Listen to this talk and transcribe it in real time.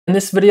In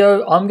this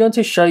video, I'm going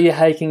to show you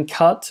how you can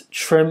cut,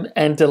 trim,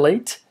 and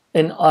delete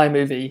in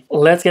iMovie.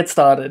 Let's get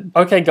started.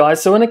 Okay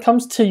guys, so when it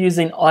comes to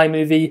using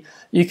iMovie,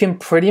 you can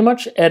pretty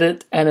much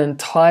edit an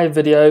entire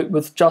video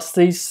with just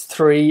these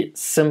three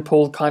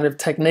simple kind of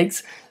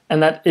techniques,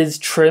 and that is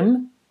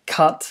trim,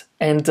 cut,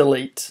 and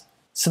delete.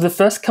 So the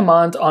first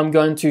command I'm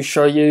going to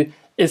show you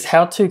is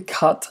how to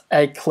cut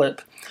a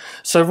clip.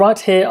 So right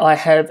here I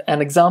have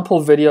an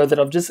example video that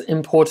I've just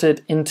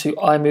imported into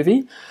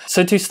iMovie.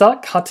 So to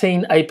start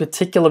cutting a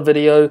particular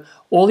video,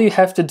 all you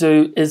have to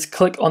do is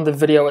click on the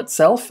video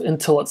itself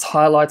until it's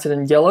highlighted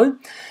in yellow,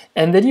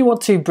 and then you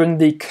want to bring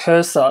the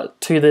cursor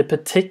to the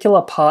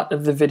particular part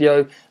of the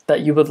video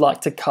that you would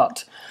like to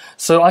cut.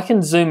 So I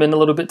can zoom in a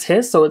little bit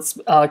here so it's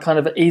kind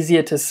of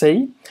easier to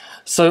see.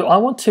 So I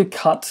want to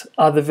cut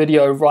the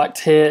video right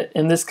here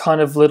in this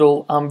kind of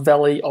little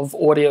valley of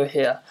audio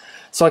here.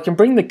 So I can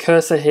bring the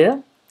cursor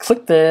here,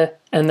 click there,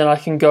 and then I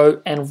can go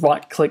and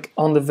right click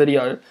on the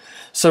video.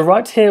 So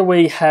right here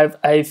we have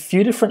a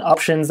few different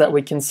options that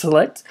we can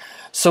select.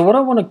 So what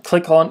I want to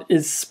click on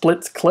is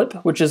split clip,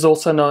 which is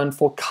also known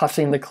for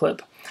cutting the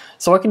clip.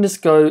 So I can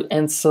just go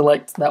and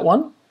select that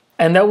one,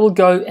 and that will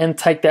go and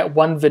take that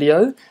one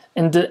video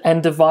and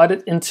divide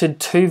it into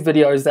two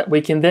videos that we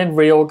can then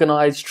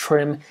reorganize,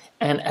 trim,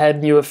 and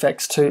add new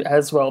effects to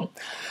as well.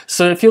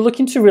 So if you're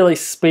looking to really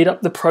speed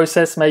up the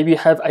process, maybe you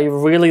have a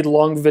really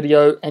long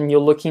video and you're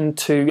looking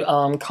to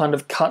kind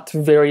of cut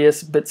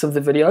various bits of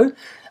the video,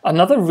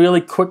 another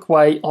really quick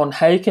way on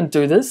how you can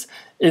do this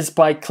is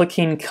by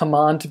clicking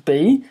Command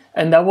B,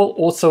 and that will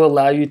also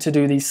allow you to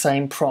do the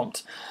same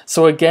prompt.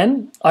 So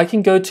again, I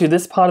can go to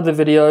this part of the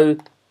video,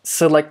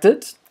 select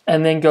it,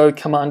 and then go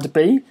Command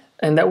B,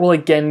 and that will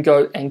again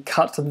go and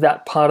cut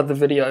that part of the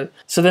video.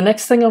 So the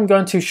next thing I'm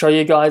going to show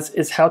you guys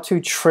is how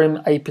to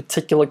trim a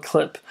particular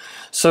clip.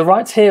 So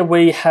right here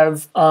we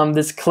have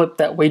this clip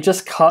that we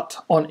just cut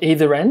on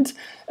either end,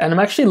 and I'm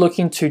actually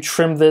looking to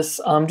trim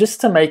this just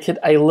to make it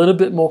a little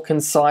bit more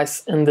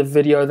concise in the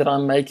video that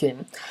I'm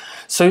making.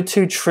 So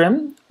to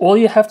trim, all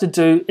you have to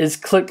do is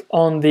click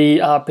on the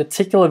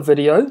particular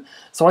video.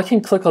 So I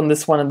can click on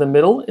this one in the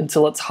middle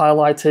until it's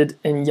highlighted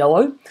in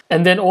yellow.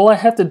 And then all I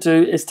have to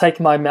do is take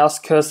my mouse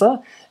cursor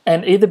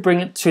and either bring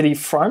it to the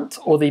front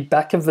or the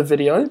back of the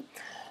video.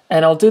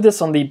 And I'll do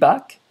this on the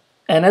back.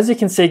 And as you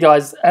can see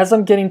guys, as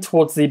I'm getting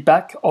towards the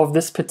back of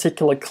this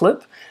particular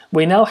clip,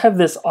 we now have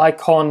this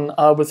icon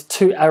with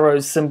two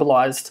arrows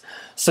symbolized.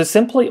 So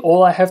simply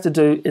all I have to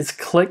do is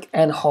click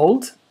and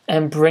hold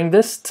and bring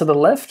this to the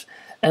left,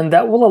 and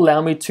that will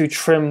allow me to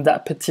trim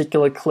that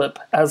particular clip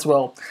as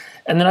well.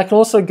 And then I can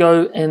also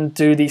go and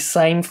do the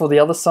same for the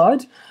other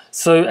side.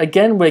 So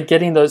again, we're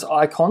getting those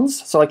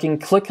icons, so I can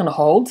click and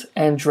hold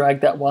and drag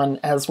that one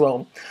as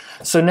well.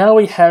 So now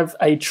we have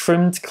a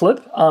trimmed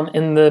clip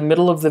in the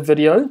middle of the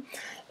video.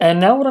 And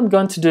now what I'm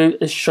going to do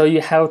is show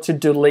you how to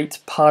delete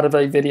part of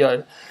a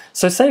video.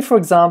 So say for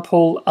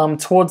example,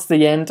 towards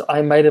the end,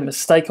 I made a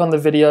mistake on the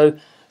video,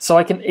 so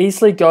I can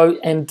easily go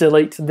and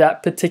delete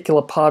that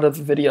particular part of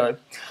the video.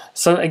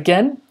 So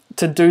again,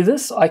 to do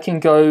this, I can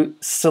go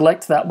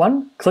select that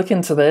one, click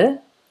into there,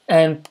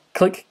 and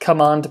click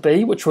Command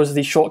B, which was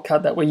the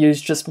shortcut that we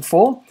used just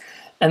before.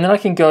 And then I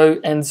can go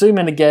and zoom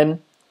in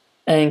again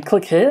and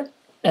click here,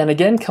 and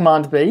again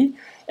Command B.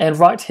 And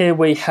right here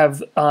we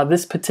have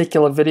this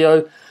particular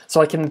video.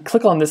 So I can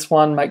click on this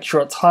one, make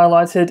sure it's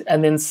highlighted,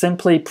 and then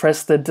simply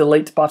press the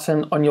delete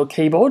button on your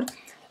keyboard,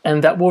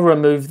 and that will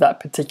remove that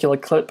particular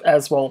clip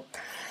as well.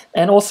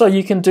 And also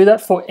you can do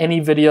that for any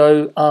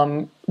video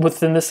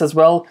within this as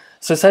well.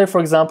 So say for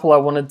example I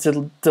wanted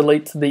to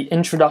delete the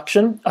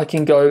introduction, I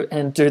can go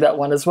and do that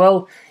one as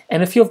well.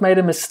 And if you've made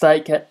a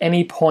mistake at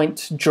any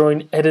point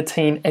during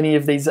editing any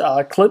of these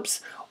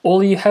clips,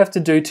 all you have to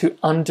do to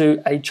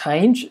undo a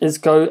change is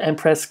go and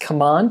press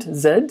Command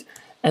Z,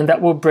 and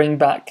that will bring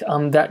back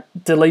that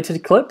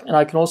deleted clip. And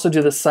I can also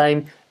do the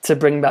same to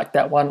bring back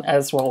that one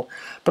as well.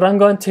 But I'm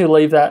going to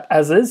leave that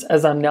as is,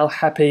 as I'm now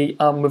happy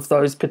with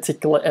those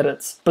particular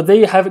edits. But there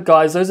you have it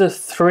guys, those are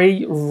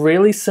three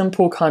really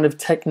simple kind of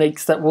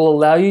techniques that will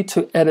allow you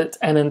to edit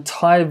an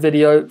entire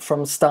video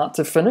from start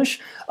to finish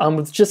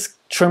with just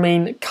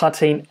trimming,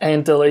 cutting,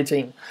 and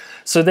deleting.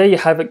 So there you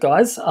have it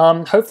guys.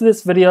 Hopefully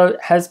this video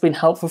has been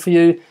helpful for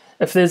you.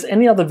 If there's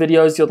any other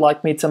videos you'd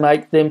like me to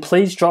make, then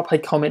please drop a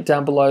comment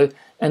down below,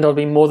 and I'll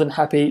be more than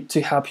happy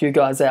to help you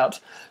guys out.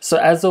 So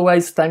as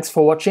always, thanks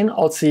for watching.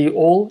 I'll see you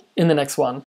all in the next one.